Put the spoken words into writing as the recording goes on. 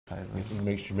Yes,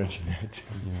 make sure to mention that too.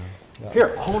 Yeah.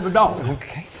 Here, hold the dog.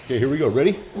 Okay. Okay, here we go.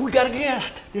 Ready? We got a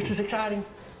guest. This is exciting.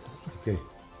 Okay.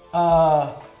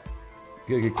 I'm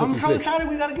so excited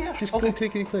we got a guest. Just click,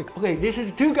 clickety, click. Okay, this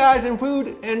is two guys in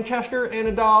food and Chester and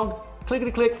a dog.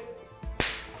 Clickety click.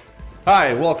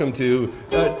 Hi, welcome to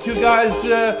two guys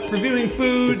reviewing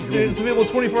food. It's available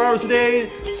 24 hours a day,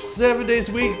 7 days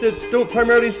a week that don't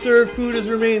primarily serve food as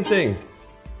their main thing.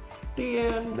 The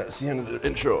end. That's the end of the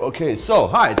intro. Okay, so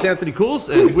hi, it's Anthony Cools,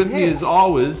 and with me as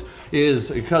always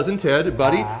is cousin Ted,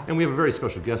 buddy, and we have a very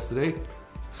special guest today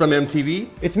from MTV.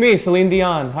 It's me, Celine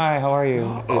Dion. Hi, how are you?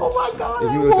 Oh my God,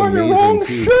 I'm You look wearing the amazing, wrong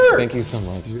too. shirt. Thank you so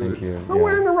much. Thank you. I'm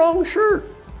wearing the wrong shirt.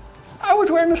 I was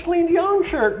wearing the Celine Dion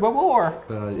shirt before.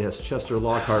 Yes, Chester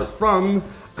Lockhart from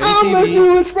I'm a MTV.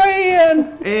 newest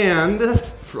fan. And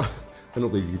I don't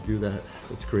believe you do that.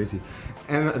 That's crazy.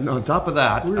 And on top of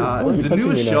that, you're the touching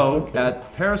newest me now. show Okay.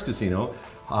 at Paris Casino,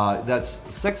 that's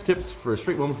Sex Tips for a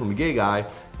Straight Woman from a Gay Guy.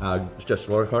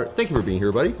 Chester Lockhart, thank you for being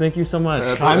here, buddy. Thank you so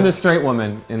much. I'm the straight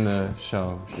woman in the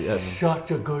show. Yes. Such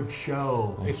a good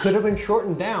show. It could have been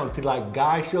shortened down to like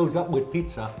guy shows up with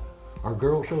pizza or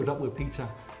girl shows up with pizza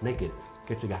naked,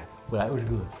 gets a guy. But that was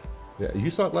good. Yeah,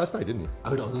 you saw it last night, didn't you? I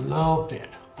loved it.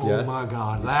 Oh Yeah? my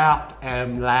God. Laughed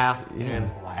and laughed and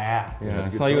laughed. Yeah, I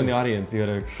saw you in the audience. You had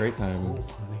a great time.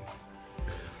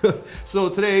 So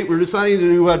today we're deciding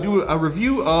to do a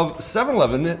review of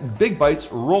 7-Eleven Big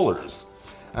Bites Rollers.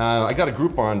 I got a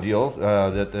Groupon deal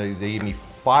that they gave me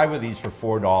 5 of these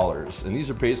for $4, and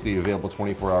these are basically available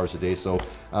 24 hours a day. So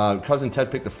cousin Ted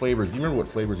picked the flavors. Do you remember what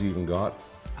flavors you even got?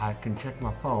 I can check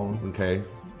my phone. Okay.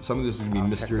 Some of this is gonna be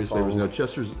mysterious flavors. Now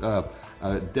Chester's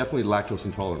definitely lactose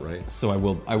intolerant, right? So I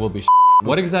will be.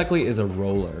 What exactly is a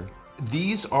roller?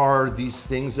 These are these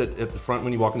things that at the front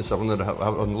when you walk into 7-Eleven that have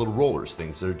on the little rollers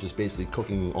things. They're just basically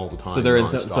cooking all the time. So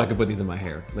so nonstop. I can put these in my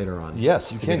hair later on.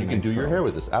 Yes, you to can. get a You can nice do your curl. hair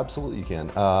with this. Absolutely, you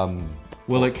can.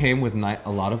 Well, it came with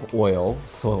a lot of oil,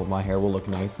 so my hair will look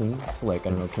nice and slick. I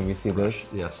don't know. Can we see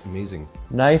this? Yes, amazing.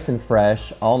 Nice and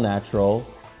fresh, all natural.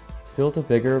 Feel to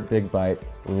bigger, big bite.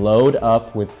 Load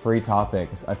up with free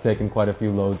toppings. I've taken quite a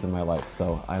few loads in my life,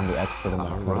 so I'm the expert in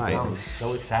that. right. I'm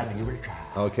so excited to give it a try.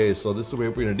 Okay, so this is the way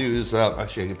we're gonna do this.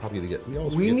 Actually, I can probably get. We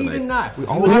always We forget need the a knife. We You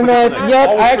always know, forget the knife. yep,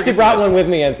 Always I actually forget brought the one with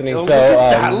me, Anthony. knife. So Look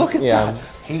at that! Look at yeah. that!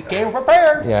 He came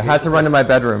prepared. Yeah, had to run to my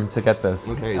bedroom to get this.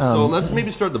 Okay, so let's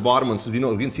maybe start the bottom one. So you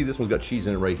know, you can see this one's got cheese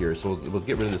in it right here. So we'll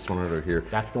get rid of this one right over here.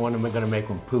 That's the one that's gonna make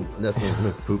him poop. That's the one's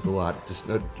gonna poop a lot. Just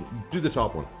do the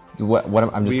top one.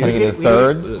 I'm just We cutting it into We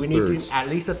thirds. need Thirds. to, at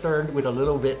least a third with a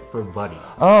little bit for Buddy.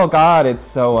 Oh God, it's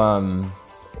so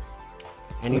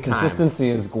the Anytime. consistency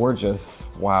is gorgeous.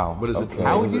 Wow. What is it? Okay.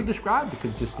 How would you describe the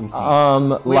consistency?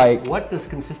 Wait, like what does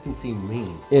consistency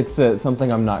mean? it's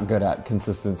something I'm not good at.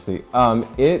 Consistency.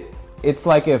 It's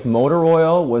like if motor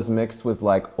oil was mixed with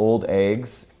like old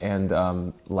eggs and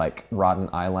like rotten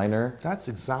eyeliner. That's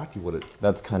exactly what it.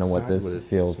 That's kind of what Exactly this what it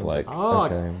feels sounds like. Oh,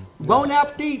 Okay. bon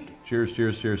appetit. Cheers!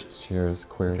 Cheers! Cheers! Cheers,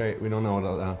 queers. Okay, we don't know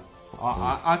what.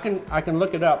 I can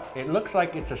look it up. It looks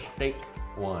like it's a steak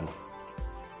one.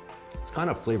 It's kind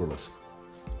of flavorless.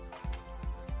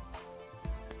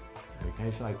 It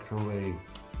tastes like somebody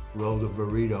rolled a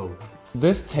burrito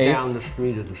This down the tastes.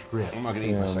 street of the strip. I'm not gonna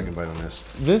eat my second bite on this.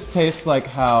 This tastes like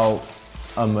how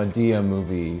a Medea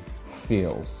movie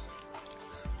feels.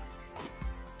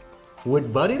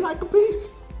 Would Buddy like a piece?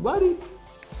 Buddy?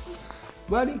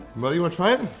 Buddy? Buddy, you want to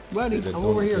try it? Buddy? Yeah, I'm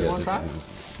over here. You yeah, want to try?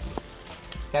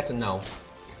 That's a no.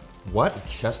 What?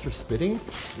 Chester spitting?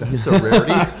 That's a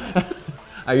rarity.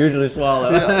 I usually swallow.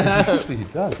 Usually he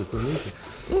does. It's amazing.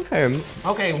 Okay.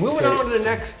 Okay, moving on to the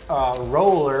next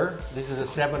roller. This is a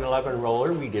 7-Eleven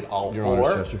roller. We did all Your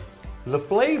four. Honor, Chester. The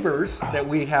flavors that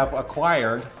we have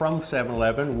acquired from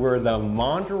 7-Eleven were the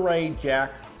Monterey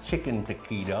Jack Chicken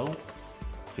Taquito,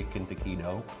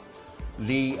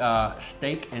 the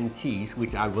steak and cheese,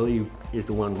 which I believe is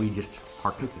the one we just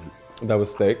partook in. That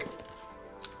was steak.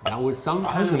 That was some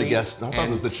I was gonna honey guess. I thought it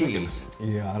and was the chicken. cheese.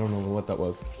 Yeah, I don't know what that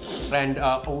was. And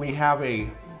we have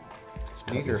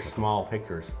these are small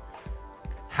pictures.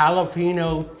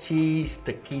 Jalapeno cheese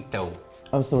taquito.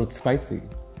 Oh, so it's spicy.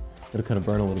 It'll kind of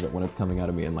burn a little bit when it's coming out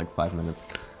of me in like 5 minutes.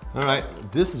 All right,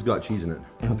 this has got cheese in it.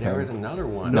 And there is another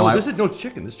one. No, I- this is no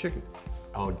chicken. This is chicken.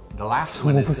 Oh, the last So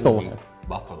one what is was gonna the be one?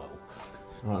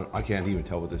 buffalo. I can't even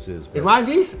tell what this is. Is mine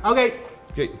these? Okay.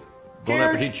 Okay. Bon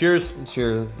Cheers. appetit. Cheers.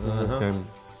 Cheers. Okay.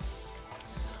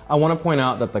 I want to point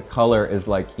out that the color is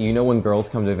like, you know when girls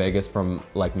come to Vegas from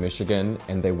like Michigan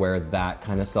and they wear that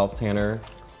kind of self-tanner?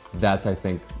 That's, I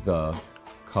think, the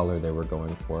color they were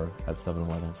going for at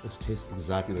 7-Eleven. This tastes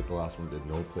exactly like the last one did.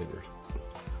 No flavors.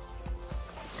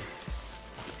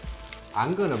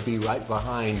 I'm gonna be right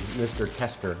behind Mr.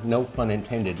 Tester, no pun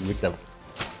intended, with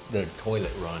the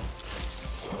toilet run.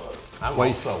 I'm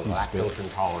Twice also he spit. lactose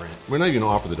intolerant. We're not even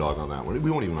offer the dog on that one. We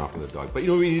won't even offer the dog. But you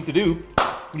know what we need to do?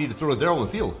 We need to throw to Daryl in the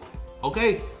field.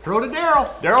 Okay, throw to Daryl.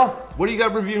 Daryl, what do you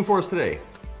got reviewing for us today?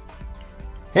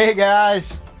 Hey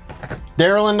guys,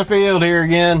 Daryl in the field here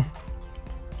again.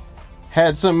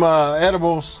 Had some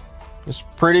edibles. It's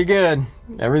pretty good.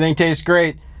 Everything tastes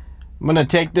great. I'm gonna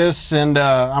take this and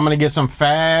I'm gonna get some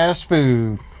fast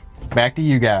food. Back to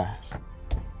you guys.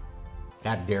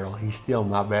 That Daryl, he's still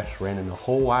my best friend in the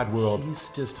whole wide world. He's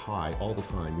just high all the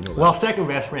time, you know that. Well, second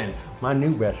best friend. My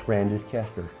new best friend is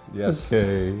Chester. Yes.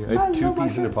 Okay. I two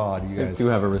peas in a pod, you I guys. do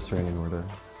have a restraining order.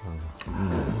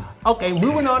 Okay,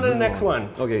 moving on to the next one.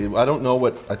 Okay, I don't know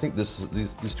what, I think these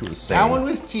two are the same. That one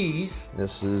was cheese.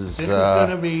 This is, This is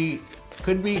gonna be,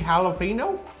 could be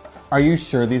jalapeno. Are you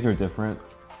sure these are different?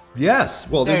 yes.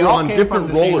 Well, They they're all on came different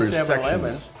from the same rollers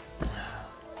 7-Eleven. sections.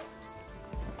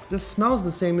 This smells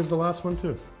the same as the last one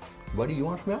too. What do you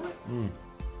want to smell it?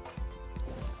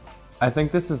 I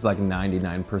think this is like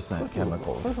 99%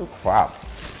 chemicals. This is crap.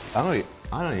 I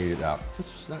don't eat that. It's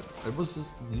just that. It was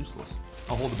just useless.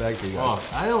 I'll hold the bag for you guys.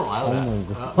 Oh, I don't like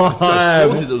that. I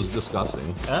told you this was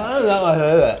disgusting. I don't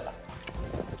know that.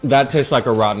 That tastes like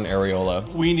a rotten areola,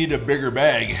 We need a bigger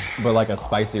bag. but like a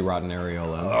spicy rotten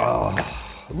areola.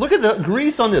 Look at the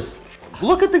grease on this.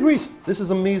 Look at the grease. This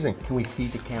is amazing. Can we see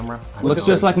the camera? Looks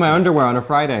just like my underwear on a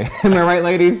Friday. Am I right,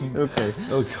 ladies? Okay.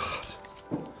 Oh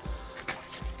God.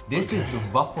 This is the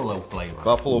buffalo flavor.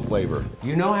 Buffalo flavor.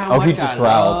 You know how Oh, he much just I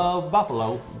growled. love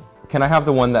buffalo. Can I have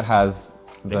the one that has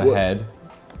the would. head?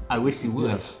 I wish you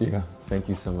would. Yes. Yeah. Thank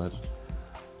you so much.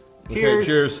 Cheers. Okay,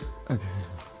 cheers.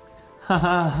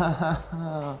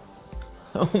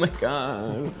 Oh my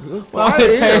god. Wow, Wow,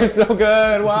 it tastes so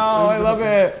good. Wow, I love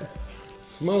it.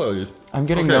 Smell these. I'm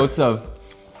getting Okay. notes of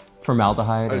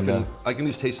formaldehyde and I can at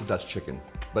least taste that that's chicken,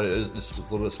 but it is just a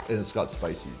little bit, and it's got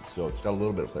spicy, so it's got a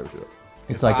little bit of flavor to it.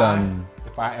 it's like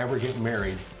If I ever get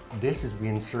married, this is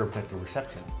being served at the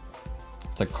reception.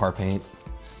 it's like car paint.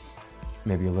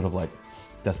 Maybe a little of like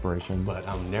desperation. But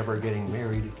I'm never getting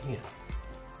married again.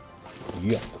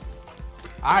 Yeah.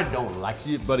 I don't like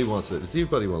See if Buddy wants it. See if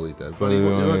Buddy will eat that. Buddy, Buddy, you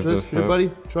wanna want eat this? this Here, too?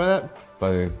 buddy, try that.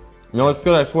 But no, it's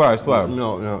good. I swear.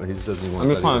 No, he doesn't want.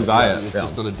 I'm just that on a either. diet, He's yeah.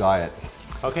 just on a diet.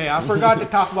 Okay, I forgot to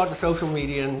talk about the social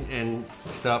media and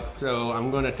stuff, so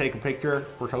I'm gonna take a picture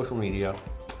for social media.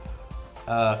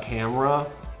 Camera,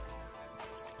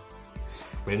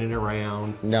 spin it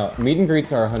around. No, meet and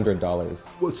greets are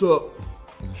 $100. What's up?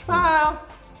 Smile.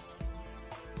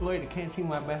 Wait, I can't see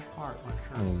my best part. My shirt.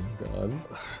 Oh my god.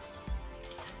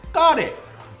 Got it.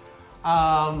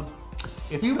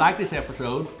 If you like this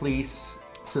episode, please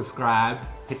subscribe,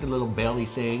 hit the little belly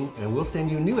thing, and we'll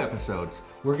send you new episodes.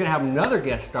 We're gonna have another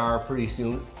guest star pretty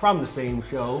soon from the same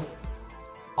show.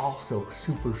 Also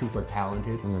super, super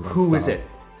talented. Oh my God, Who is stop. it?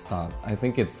 Stop. I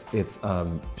think it's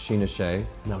Sheena Shea.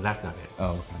 No, that's not it.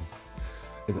 Oh, okay.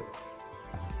 Is it?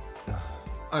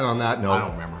 And on that note, I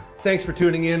don't remember. thanks for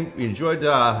tuning in. We enjoyed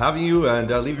having you, and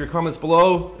leave your comments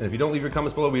below. And if you don't leave your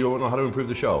comments below, we don't know how to improve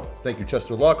the show. Thank you,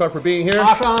 Chester Lockhart, for being here.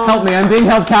 Awesome. Help me! I'm being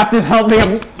held captive. Help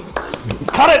me!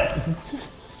 Cut it!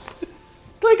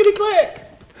 Clickety click!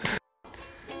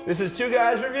 This is two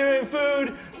guys reviewing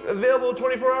food, available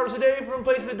 24 hours a day from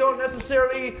places that don't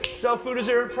necessarily sell food as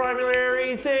their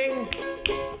primary thing.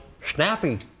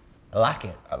 Snappy. I like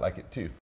it. I like it too.